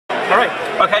All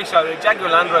right. Okay, so the Jaguar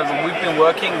Land Rover, we've been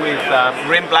working with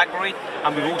RIM BlackBerry,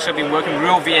 and we've also been working with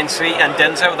Real VNC and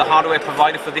Denso, the hardware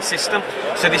provider for this system.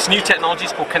 So this new technology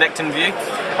is called Connect and View,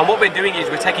 and what we're doing is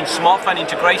we're taking smartphone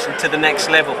integration to the next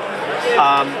level.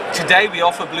 Today we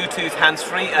offer Bluetooth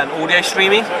hands-free and audio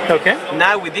streaming. Okay.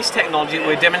 Now with this technology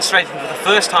we're demonstrating for the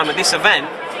first time at this event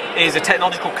is a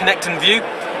technology called Connect and View,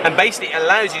 and basically it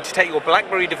allows you to take your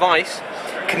BlackBerry device,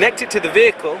 connect it to the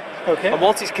vehicle, okay, and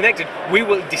once it's connected we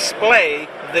will display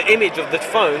the image of the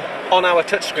phone on our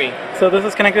touchscreen. So this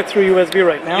is connected through USB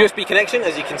right now? USB connection,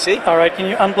 as you can see. Alright, can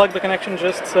you unplug the connection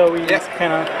just so we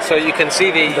kind of... So you can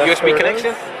see the USB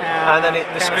connection, and then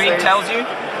the screen tells you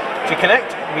to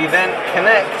connect. We then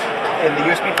connect in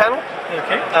the USB panel,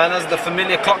 and as the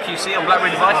familiar clock you see on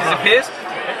BlackBerry devices appears,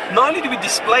 not only do we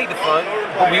display the phone,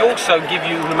 but we also give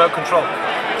you remote control.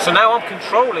 So now I'm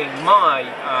controlling my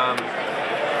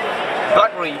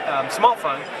BlackBerry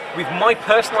smartphone with my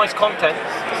personalized content,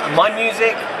 my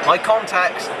music, my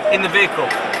contacts in the vehicle.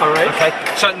 Alright. Okay.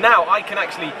 So now I can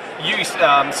actually use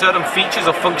certain features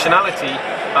of functionality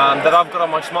that I've got on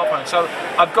my smartphone. So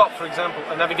I've got, for example,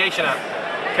 a navigation app.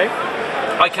 Okay.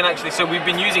 I can actually, so we've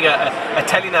been using a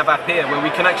telenav app here where we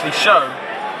can actually show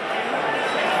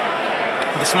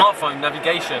the smartphone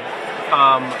navigation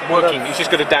working. You're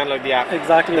just going to download the app.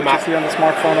 Exactly the what map. you see on the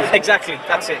smartphone as well. Exactly,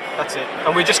 that's it.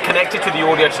 And we're just connected to the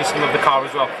audio system of the car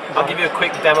as well. I'll give you a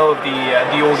quick demo of the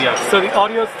audio. So the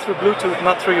audio is through Bluetooth,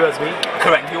 not through USB?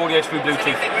 Correct, the audio is through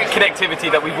Bluetooth.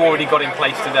 Connectivity that we've already got in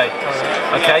place today.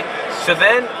 Okay, so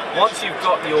then once you've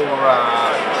got your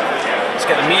let's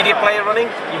get the media player running,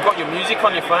 you've got your music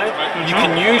on your phone, you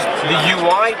can use the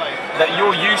UI that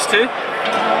you're used to.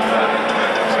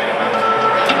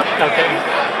 Okay.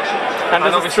 And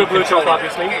this is through Bluetooth,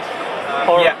 obviously?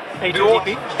 Or yeah,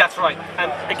 A2DP? That's right. And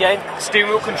again, steering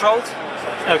wheel controls.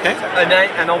 Okay.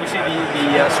 And obviously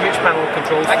the switch panel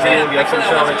controls the audio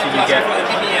functionality you get.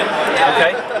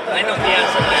 Okay.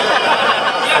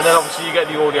 And then obviously you get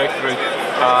the audio through.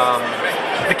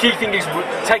 The key thing is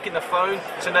taking the phone,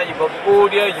 so now you've got the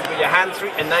audio, you've got your hand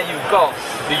free, and now you've got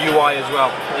the UI as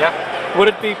well. Yeah. Would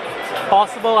it be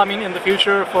possible, I mean, in the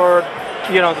future for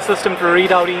the system to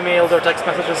read out emails or text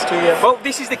messages to you? Well,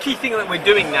 this is the key thing that we're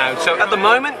doing now. So at the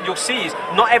moment, you'll see is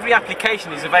not every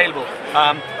application is available.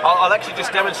 I'll actually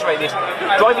just demonstrate this.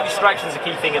 Driver distraction is a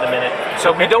key thing at the minute.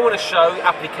 So we don't want to show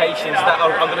applications that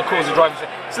are going to cause a driver.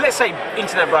 So let's say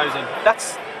internet browsing.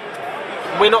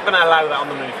 We're not going to allow that on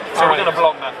the move. So we're going to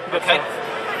block that. Okay.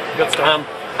 Good stuff.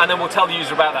 And then we'll tell the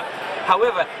user about that.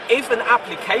 However, if an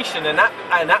application, an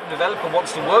app developer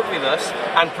wants to work with us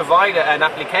and provide an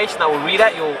application that will read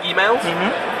out your emails,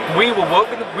 we will work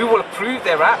with them. We will approve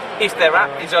their app if their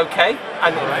app is okay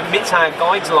and meets our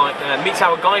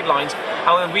guidelines,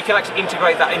 and then we can actually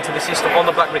integrate that into the system on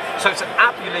the BlackBerry. So it's an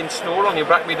app you'll install on your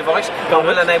BlackBerry device that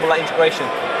will enable that integration.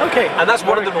 Okay. And that's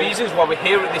one of the reasons why we're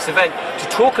here at this event, to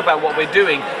talk about what we're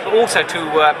doing, but also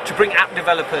to bring app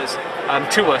developers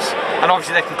to us, and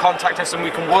obviously they can contact us and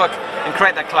we can work and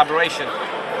create that collaboration.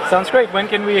 Sounds great. When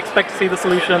can we expect to see the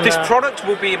solution? This product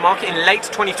will be in market in late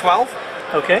 2012.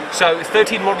 Okay. So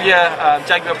 13 model year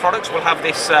Jaguar products will have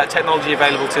this technology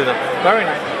available to them. Very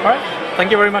nice. All right.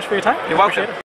 Thank you very much for your time. You're welcome.